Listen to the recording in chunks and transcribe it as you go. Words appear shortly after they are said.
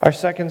Our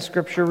second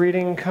scripture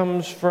reading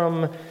comes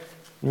from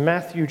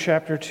Matthew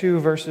chapter 2,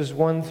 verses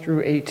 1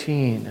 through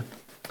 18.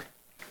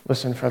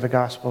 Listen for the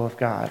gospel of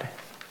God.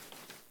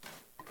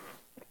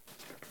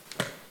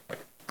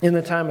 In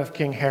the time of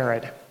King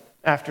Herod,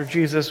 after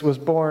Jesus was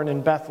born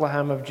in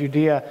Bethlehem of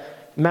Judea,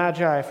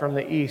 Magi from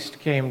the east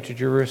came to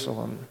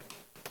Jerusalem,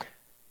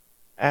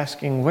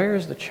 asking, "Where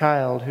is the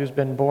child who's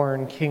been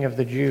born King of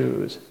the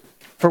Jews?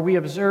 For we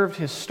observed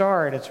his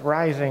star at its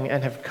rising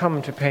and have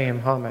come to pay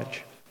him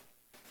homage."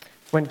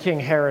 When King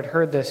Herod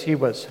heard this, he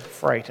was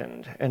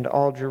frightened, and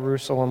all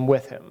Jerusalem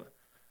with him.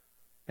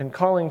 And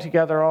calling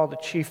together all the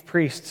chief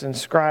priests and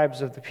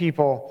scribes of the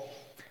people,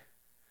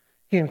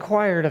 he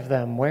inquired of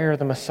them where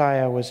the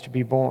Messiah was to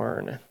be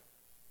born.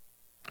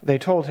 They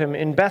told him,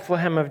 "In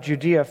Bethlehem of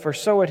Judea, for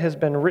so it has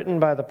been written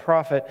by the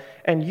prophet,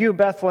 'And you,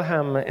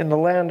 Bethlehem, in the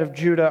land of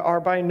Judah, are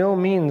by no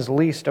means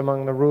least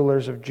among the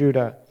rulers of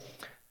Judah.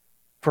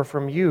 For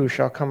from you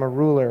shall come a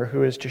ruler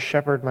who is to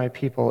shepherd my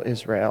people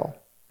Israel.'"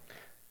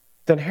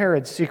 Then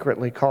Herod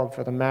secretly called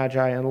for the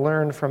Magi and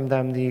learned from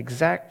them the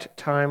exact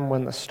time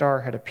when the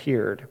star had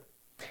appeared.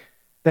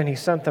 Then he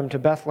sent them to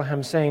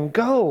Bethlehem, saying,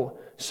 "Go,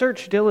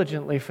 search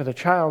diligently for the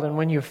child, and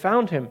when you have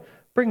found him,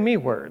 bring me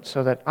word,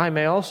 so that I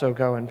may also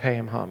go and pay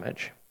him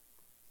homage."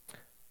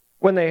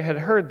 When they had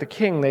heard the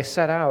king, they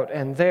set out,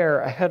 and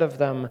there ahead of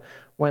them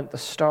went the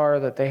star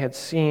that they had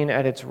seen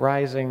at its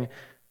rising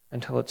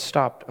until it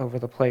stopped over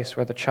the place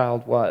where the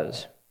child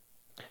was.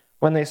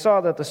 When they saw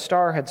that the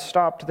star had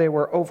stopped, they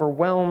were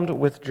overwhelmed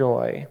with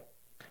joy.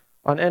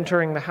 On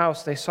entering the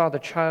house, they saw the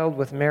child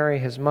with Mary,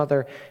 his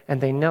mother,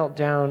 and they knelt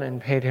down and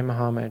paid him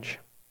homage.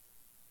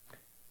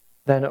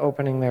 Then,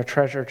 opening their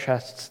treasure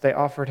chests, they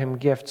offered him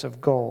gifts of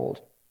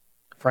gold,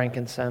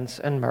 frankincense,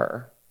 and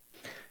myrrh.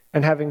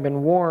 And having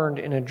been warned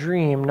in a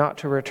dream not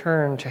to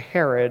return to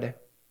Herod,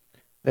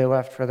 they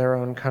left for their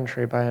own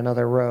country by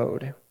another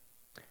road.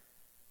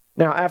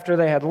 Now, after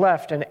they had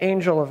left, an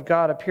angel of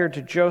God appeared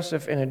to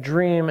Joseph in a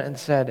dream and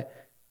said,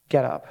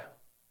 "Get up,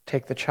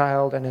 take the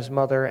child and his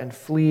mother and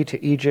flee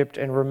to Egypt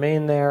and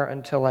remain there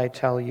until I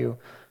tell you,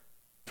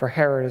 for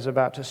Herod is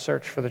about to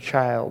search for the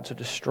child to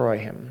destroy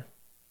him."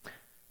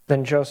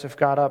 Then Joseph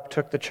got up,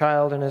 took the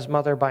child and his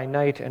mother by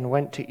night and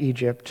went to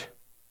Egypt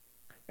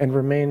and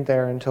remained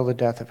there until the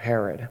death of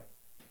Herod.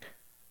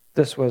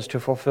 This was to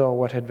fulfill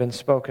what had been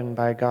spoken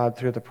by God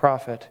through the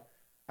prophet,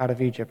 "Out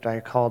of Egypt I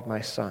called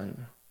my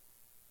son."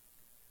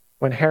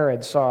 When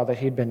Herod saw that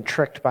he'd been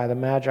tricked by the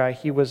Magi,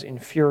 he was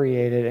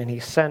infuriated, and he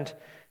sent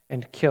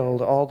and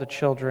killed all the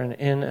children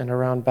in and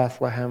around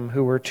Bethlehem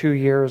who were 2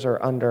 years or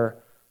under,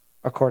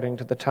 according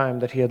to the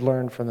time that he had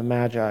learned from the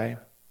Magi.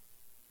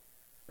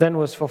 Then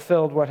was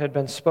fulfilled what had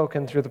been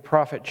spoken through the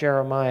prophet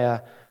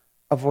Jeremiah.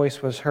 A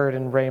voice was heard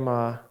in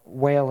Ramah,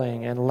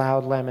 wailing and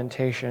loud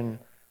lamentation,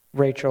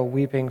 Rachel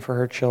weeping for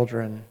her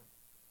children.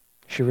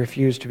 She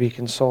refused to be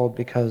consoled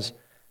because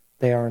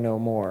they are no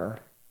more.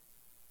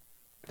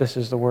 This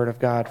is the word of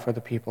God for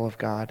the people of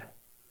God.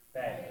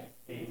 Thanks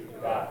be to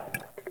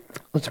God.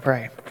 Let's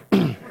pray.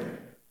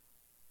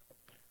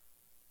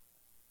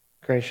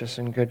 Gracious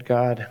and good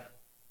God,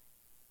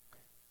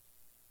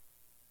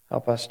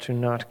 help us to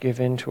not give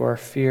in to our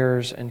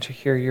fears and to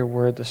hear your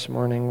word this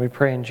morning. We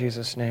pray in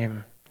Jesus'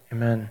 name.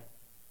 Amen.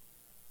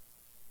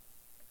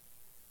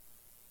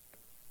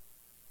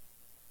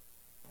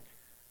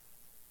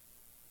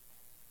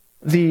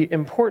 The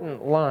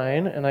important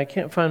line, and I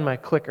can't find my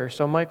clicker,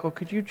 so Michael,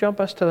 could you jump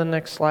us to the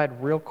next slide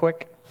real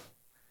quick?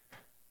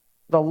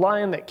 The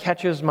line that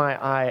catches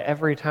my eye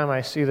every time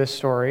I see this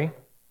story.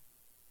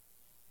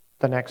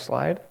 The next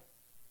slide.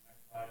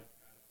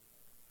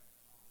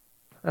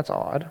 That's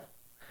odd.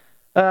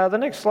 The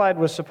next slide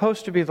was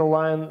supposed to be the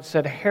line that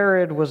said,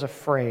 Herod was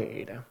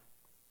afraid.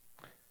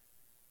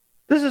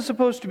 This is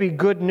supposed to be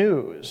good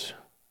news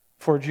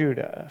for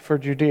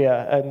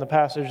Judea, and the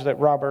passage that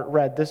Robert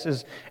read. This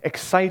is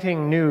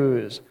exciting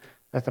news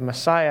that the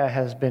Messiah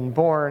has been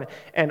born,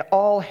 and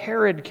all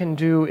Herod can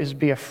do is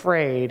be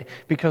afraid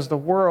because the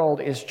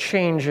world is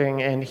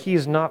changing and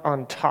he's not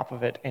on top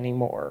of it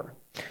anymore.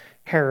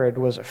 Herod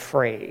was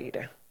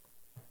afraid.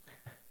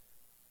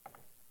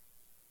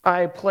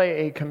 I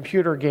play a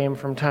computer game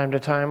from time to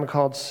time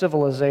called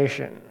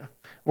Civilization,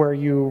 where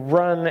you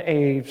run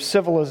a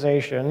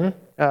civilization,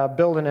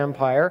 build an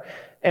empire,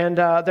 and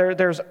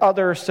there's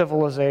other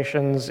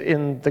civilizations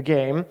in the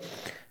game.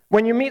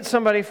 When you meet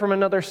somebody from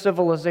another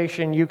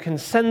civilization, you can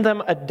send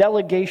them a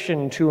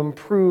delegation to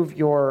improve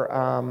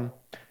your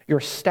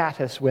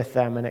status with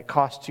them, and it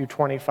costs you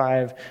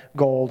 25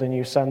 gold, and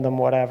you send them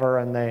whatever,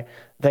 and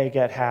they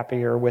get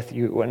happier with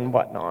you and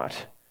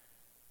whatnot.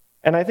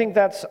 And I think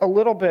that's a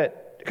little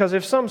bit, because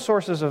if some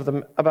sources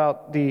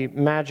about the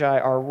Magi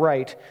are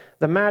right,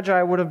 the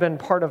Magi would have been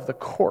part of the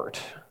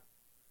court,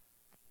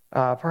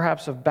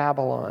 perhaps of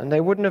Babylon.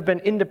 They wouldn't have been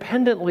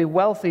independently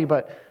wealthy,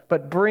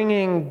 but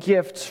bringing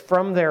gifts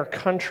from their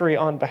country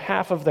on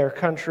behalf of their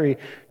country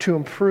to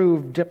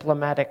improve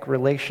diplomatic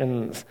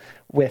relations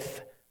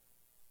with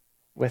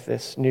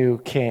this new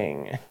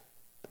king.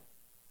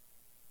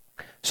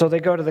 So they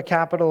go to the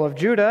capital of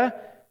Judah,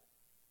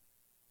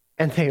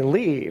 and they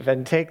leave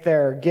and take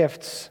their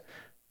gifts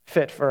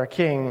fit for a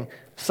king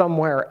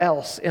somewhere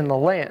else in the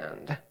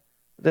land.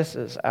 This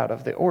is out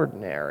of the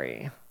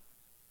ordinary.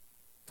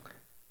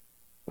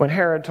 When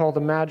Herod told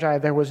the Magi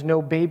there was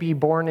no baby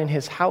born in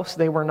his house,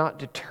 they were not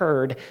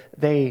deterred.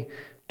 They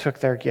took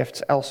their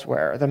gifts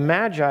elsewhere. The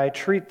Magi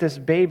treat this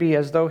baby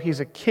as though he's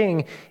a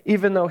king,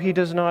 even though he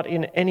does not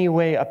in any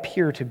way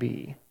appear to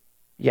be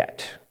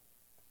yet.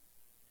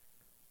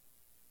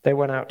 They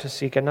went out to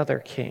seek another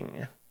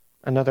king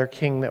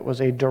that was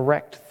a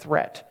direct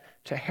threat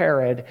to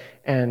Herod,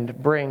 and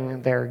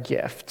bring their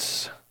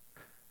gifts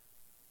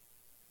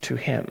to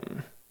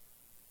him.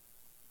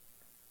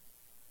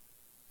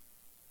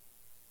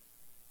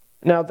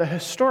 Now, the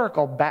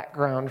historical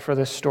background for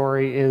this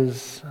story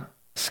is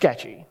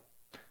sketchy.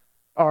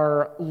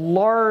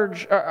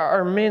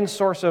 Our main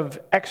source of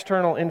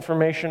external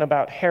information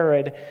about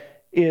Herod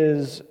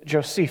is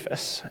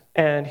Josephus,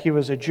 and he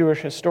was a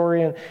Jewish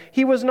historian.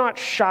 He was not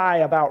shy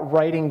about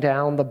writing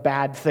down the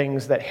bad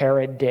things that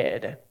Herod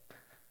did.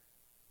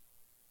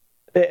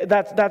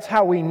 That's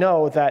how we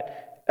know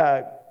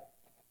that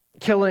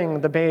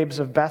killing the babes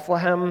of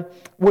Bethlehem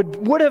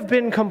would have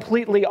been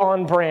completely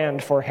on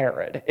brand for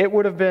Herod. It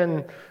would have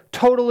been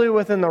totally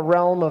within the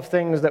realm of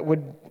things that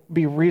would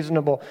be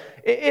reasonable.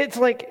 It's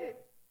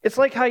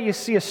like how you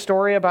see a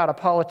story about a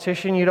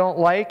politician you don't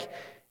like,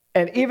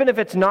 and even if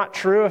it's not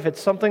true, if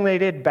it's something they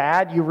did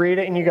bad, you read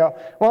it and you go,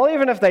 well,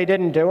 even if they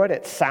didn't do it,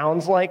 it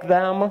sounds like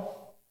them.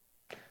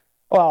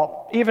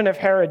 Well, even if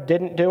Herod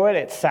didn't do it,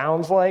 it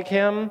sounds like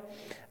him.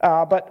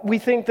 But we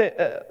think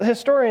that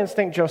historians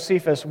think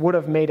Josephus would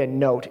have made a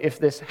note if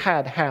this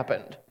had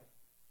happened.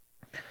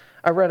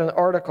 I read an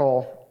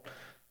article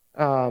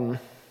in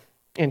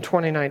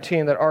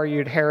 2019 that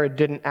argued Herod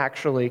didn't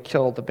actually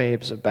kill the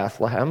babes of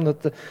Bethlehem,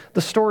 that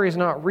the story is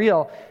not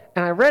real.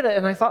 And I read it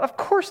and I thought, of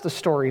course the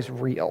story's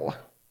real.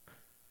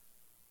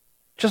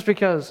 Just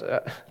because,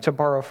 to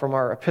borrow from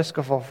our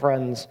Episcopal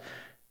friends,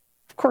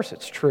 of course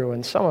it's true,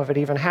 and some of it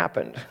even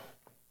happened.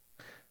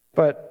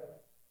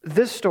 But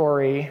this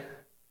story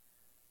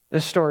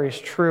is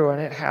true,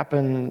 and it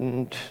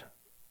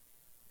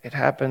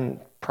happened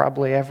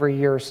probably every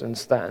year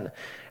since then.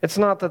 It's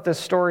not that this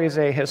story is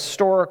a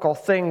historical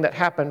thing that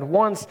happened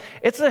once.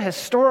 It's a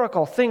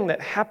historical thing that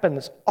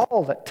happens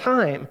all the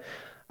time.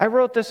 I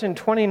wrote this in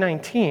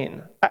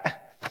 2019.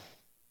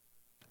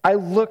 I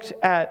wrote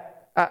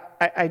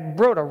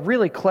a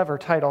really clever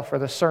title for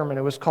the sermon.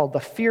 It was called The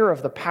Fear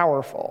of the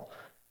Powerful.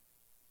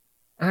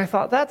 And I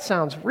thought, that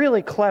sounds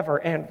really clever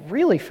and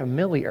really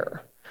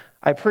familiar.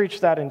 I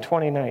preached that in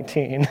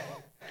 2019.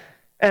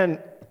 And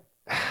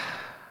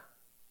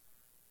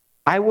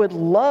I would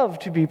love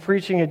to be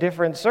preaching a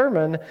different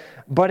sermon,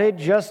 but it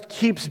just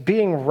keeps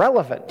being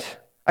relevant.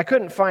 I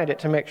couldn't find it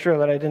to make sure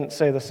that I didn't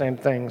say the same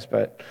things,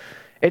 but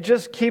it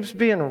just keeps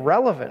being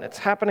relevant. It's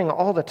happening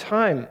all the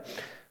time.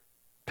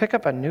 Pick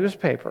up a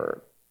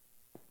newspaper.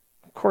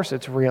 Of course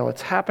it's real.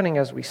 It's happening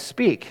as we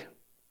speak.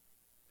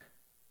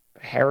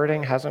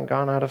 Heralding hasn't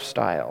gone out of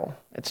style.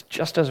 It's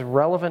just as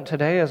relevant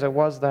today as it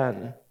was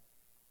then.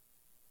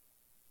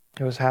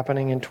 It was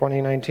happening in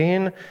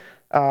 2019.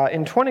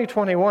 In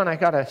 2021, I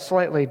got a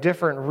slightly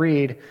different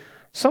read.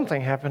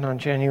 Something happened on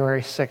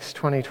January 6,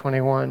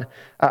 2021.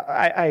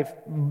 I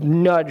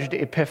nudged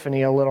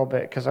Epiphany a little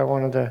bit because I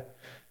wanted to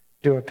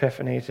do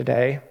Epiphany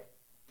today.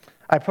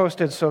 I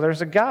posted, so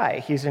there's a guy,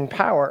 he's in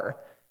power.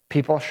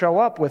 People show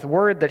up with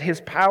word that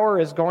his power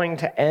is going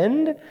to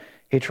end.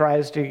 He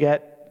tries to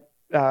get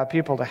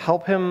people to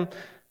help him,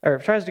 or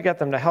tries to get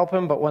them to help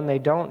him, but when they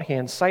don't, he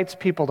incites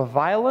people to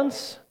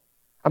violence.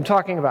 I'm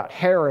talking about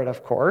Herod,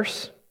 of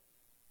course.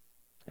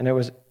 And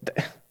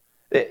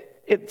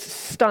it's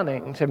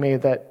stunning to me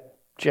that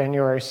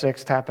January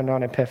 6th happened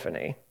on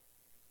Epiphany.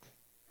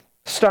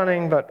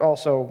 Stunning, but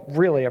also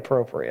really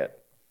appropriate.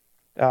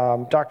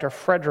 Dr.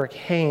 Frederick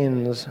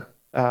Haynes,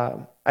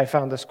 I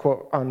found this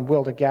quote on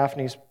Wilda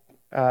Gaffney's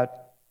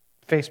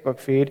Facebook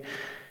feed.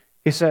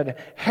 He said,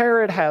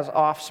 Herod has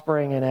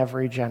offspring in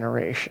every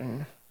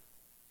generation.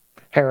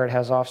 Herod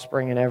has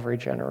offspring in every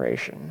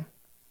generation.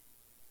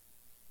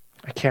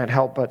 I can't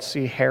help but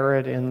see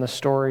Herod in the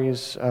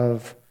stories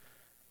of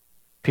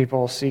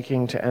people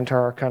seeking to enter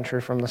our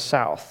country from the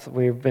south.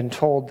 We've been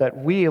told that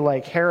we,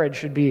 like Herod,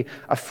 should be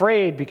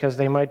afraid because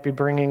they might be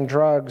bringing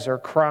drugs or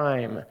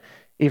crime,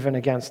 even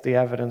against the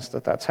evidence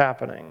that that's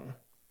happening.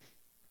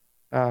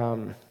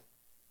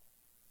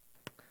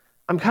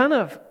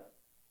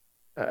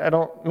 I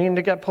don't mean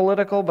to get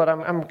political, but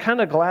I'm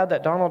kind of glad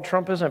that Donald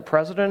Trump isn't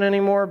president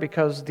anymore,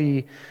 because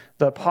the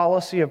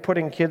policy of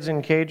putting kids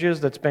in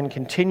cages that's been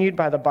continued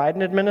by the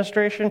Biden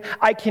administration,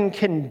 I can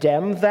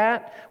condemn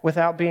that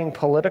without being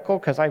political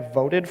because I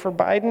voted for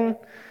Biden.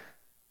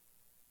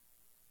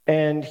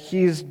 And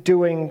he's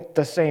doing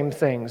the same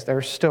things.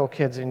 There's still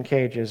kids in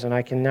cages, and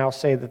I can now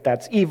say that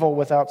that's evil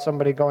without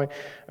somebody going,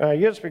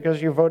 yes,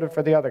 because you voted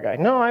for the other guy.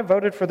 No, I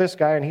voted for this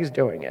guy, and he's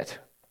doing it.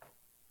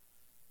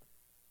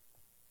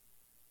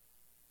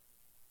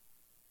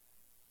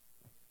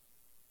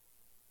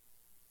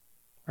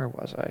 Where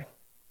was I?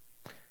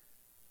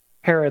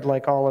 Herod,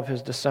 like all of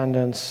his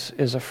descendants,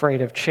 is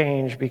afraid of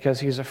change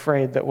because he's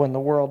afraid that when the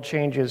world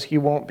changes, he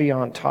won't be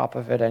on top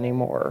of it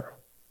anymore.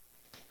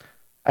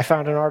 I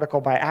found an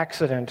article by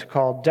accident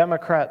called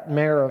 "Democrat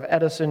Mayor of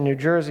Edison, New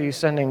Jersey,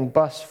 Sending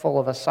Bus Full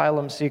of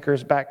Asylum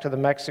Seekers Back to the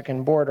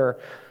Mexican Border,"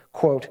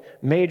 quote,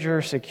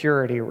 "Major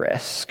security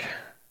risk."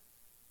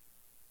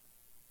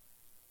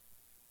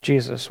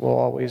 Jesus will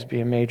always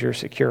be a major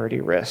security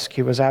risk.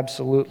 He was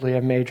absolutely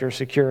a major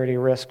security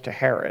risk to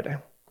Herod.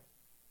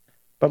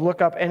 But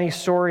look up any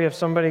story of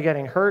somebody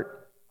getting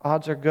hurt,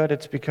 odds are good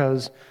it's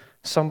because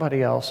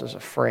somebody else is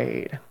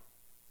afraid.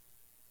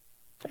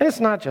 And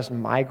it's not just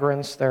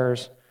migrants.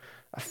 There's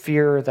a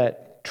fear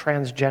that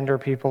transgender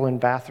people in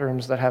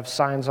bathrooms that have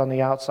signs on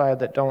the outside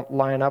that don't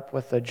line up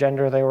with the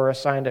gender they were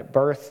assigned at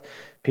birth,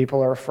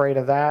 people are afraid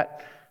of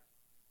that.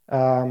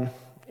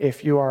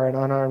 If you are an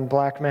unarmed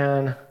black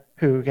man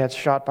who gets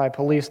shot by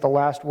police, the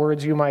last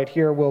words you might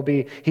hear will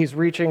be, "He's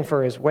reaching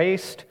for his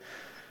waist."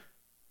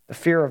 The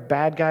fear of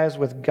bad guys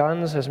with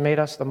guns has made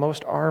us the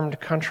most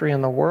armed country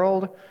in the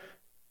world,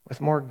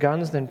 with more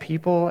guns than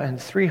people, and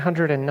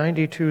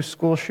 392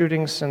 school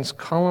shootings since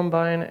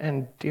Columbine,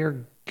 and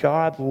dear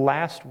God,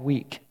 last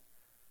week.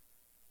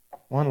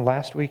 One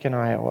last week in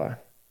Iowa.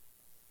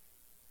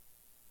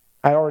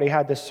 I already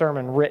had this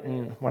sermon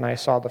written when I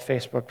saw the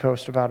Facebook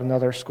post about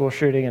another school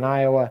shooting in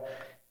Iowa.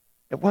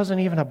 It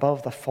wasn't even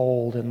above the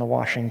fold in the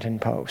Washington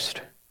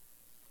Post.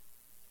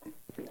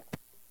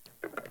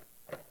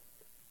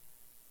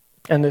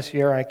 And this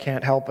year, I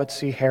can't help but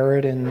see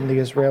Herod and the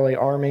Israeli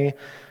army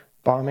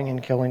bombing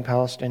and killing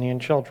Palestinian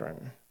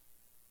children.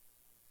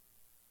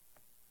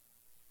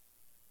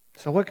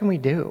 So what can we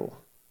do?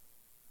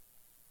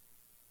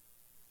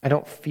 I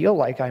don't feel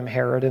like I'm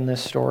Herod in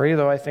this story,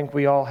 though I think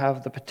we all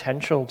have the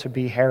potential to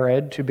be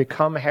Herod, to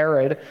become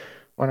Herod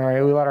when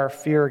we let our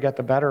fear get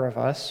the better of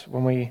us.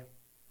 When we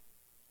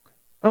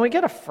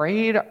get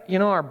afraid,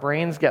 our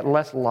brains get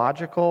less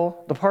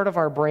logical. The part of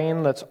our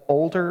brain that's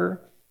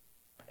older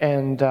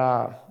and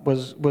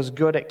was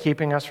good at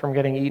keeping us from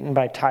getting eaten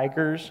by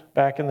tigers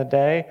back in the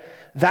day,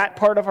 that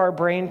part of our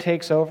brain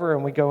takes over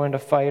and we go into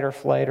fight or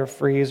flight or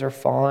freeze or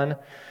fawn.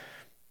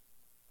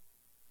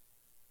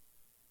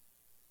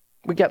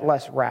 We get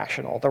less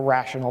rational. The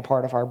rational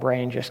part of our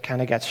brain just kind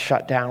of gets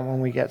shut down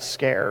when we get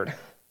scared.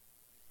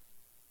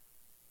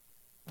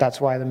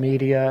 That's why the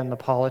media and the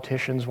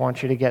politicians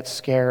want you to get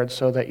scared,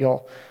 so that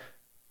you'll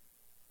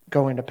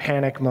go into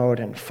panic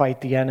mode and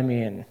fight the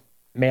enemy and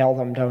mail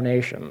them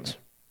donations.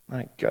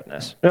 My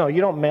goodness. No,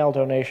 you don't mail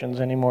donations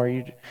anymore.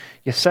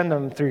 You send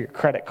them through your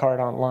credit card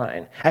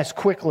online as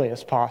quickly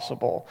as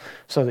possible,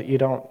 so that you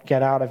don't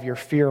get out of your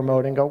fear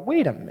mode and go,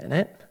 wait a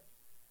minute.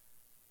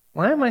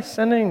 Why am I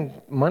sending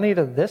money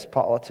to this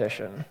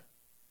politician?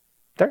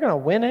 They're going to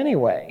win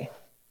anyway.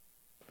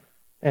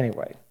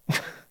 Anyway.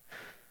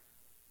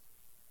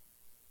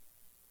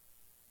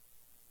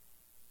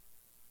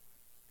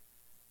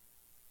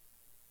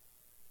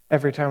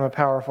 Every time a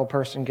powerful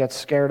person gets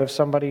scared of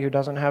somebody who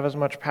doesn't have as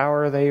much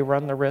power, they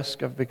run the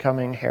risk of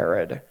becoming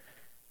Herod.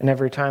 And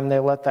every time they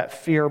let that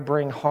fear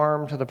bring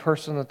harm to the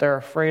person that they're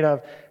afraid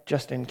of,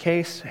 just in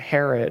case,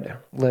 Herod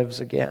lives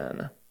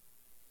again.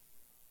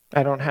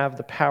 I don't have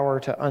the power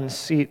to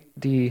unseat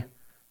the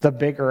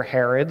bigger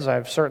Herods.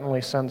 I've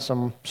certainly sent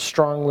some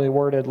strongly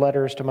worded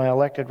letters to my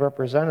elected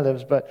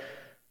representatives, but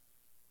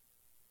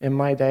in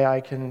my day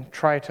I can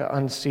try to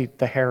unseat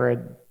the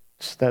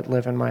Herods that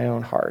live in my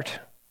own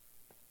heart.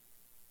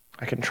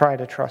 I can try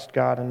to trust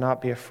God and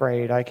not be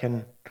afraid. I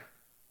can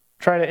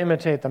try to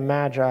imitate the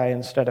Magi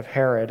instead of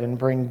Herod and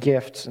bring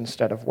gifts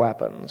instead of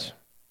weapons.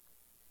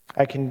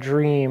 I can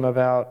dream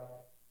about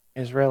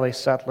Israeli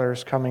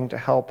settlers coming to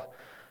help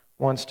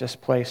once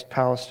displaced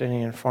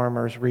Palestinian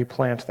farmers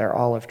replant their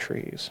olive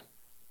trees.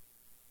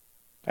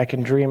 I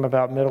can dream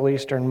about Middle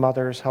Eastern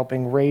mothers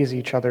helping raise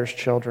each other's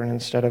children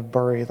instead of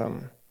bury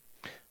them,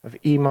 of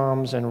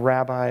imams and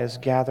rabbis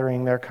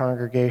gathering their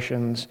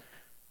congregations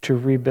to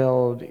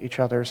rebuild each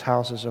other's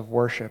houses of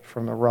worship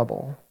from the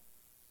rubble,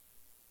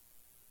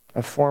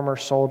 of former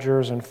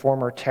soldiers and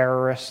former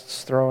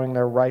terrorists throwing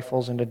their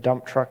rifles into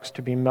dump trucks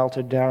to be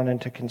melted down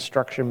into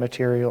construction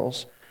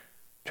materials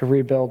to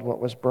rebuild what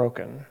was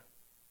broken,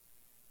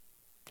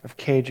 of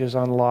cages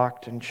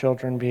unlocked and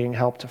children being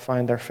helped to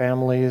find their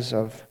families,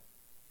 of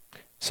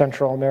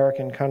Central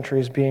American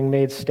countries being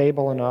made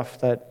stable enough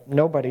that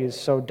nobody is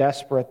so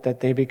desperate that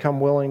they become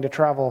willing to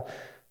travel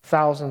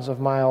thousands of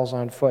miles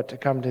on foot to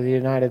come to the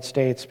United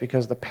States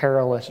because the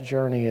perilous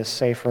journey is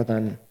safer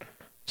than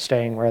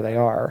staying where they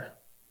are.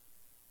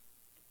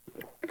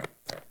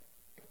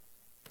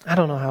 I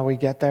don't know how we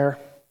get there,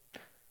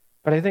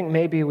 but I think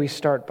maybe we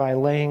start by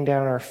laying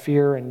down our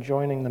fear and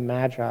joining the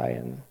Magi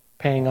and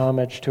paying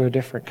homage to a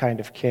different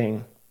kind of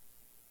king.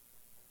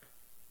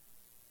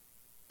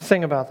 The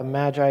thing about the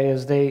Magi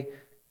is they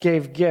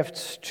gave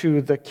gifts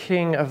to the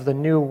king of the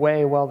new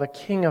way while the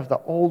king of the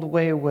old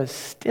way was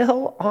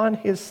still on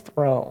his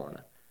throne.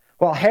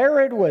 While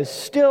Herod was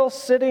still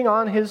sitting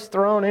on his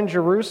throne in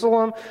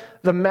Jerusalem,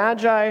 the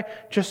Magi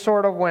just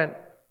sort of went,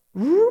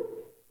 whoop,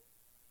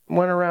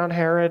 went around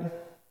Herod,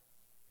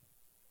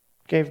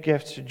 gave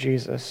gifts to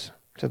Jesus,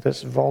 to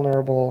this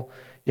vulnerable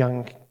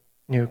young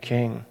new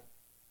king.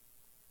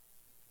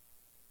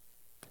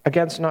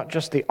 Against not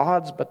just the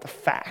odds, but the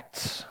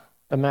facts.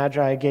 The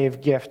Magi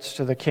gave gifts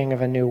to the king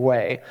of a new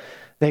way.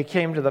 They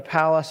came to the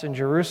palace in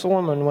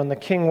Jerusalem, and when the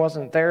king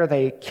wasn't there,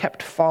 they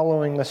kept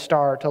following the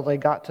star till they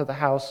got to the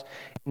house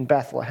in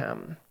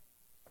Bethlehem.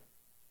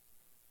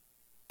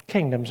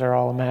 Kingdoms are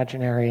all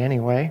imaginary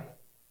anyway.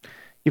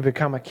 You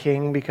become a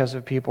king because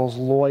of people's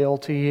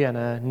loyalty and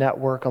a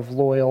network of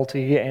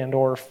loyalty and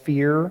or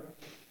fear.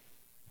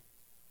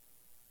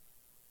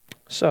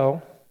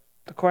 So,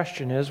 the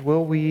question is,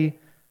 will we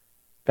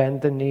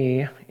bend the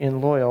knee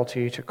in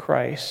loyalty to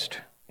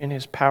Christ in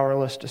his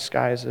powerless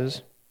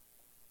disguises?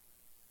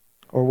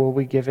 Or will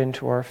we give in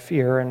to our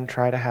fear and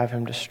try to have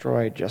him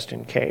destroyed just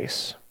in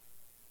case?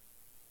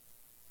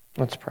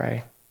 Let's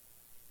pray.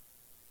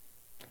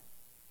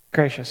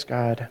 Gracious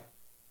God,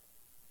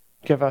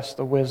 give us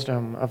the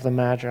wisdom of the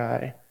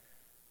Magi,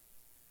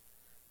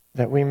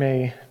 that we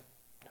may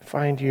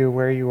find you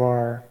where you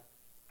are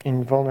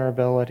in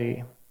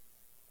vulnerability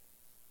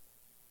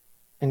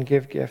and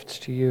give gifts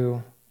to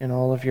you in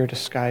all of your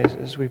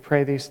disguises. We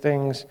pray these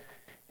things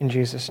in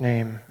Jesus'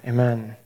 name. Amen.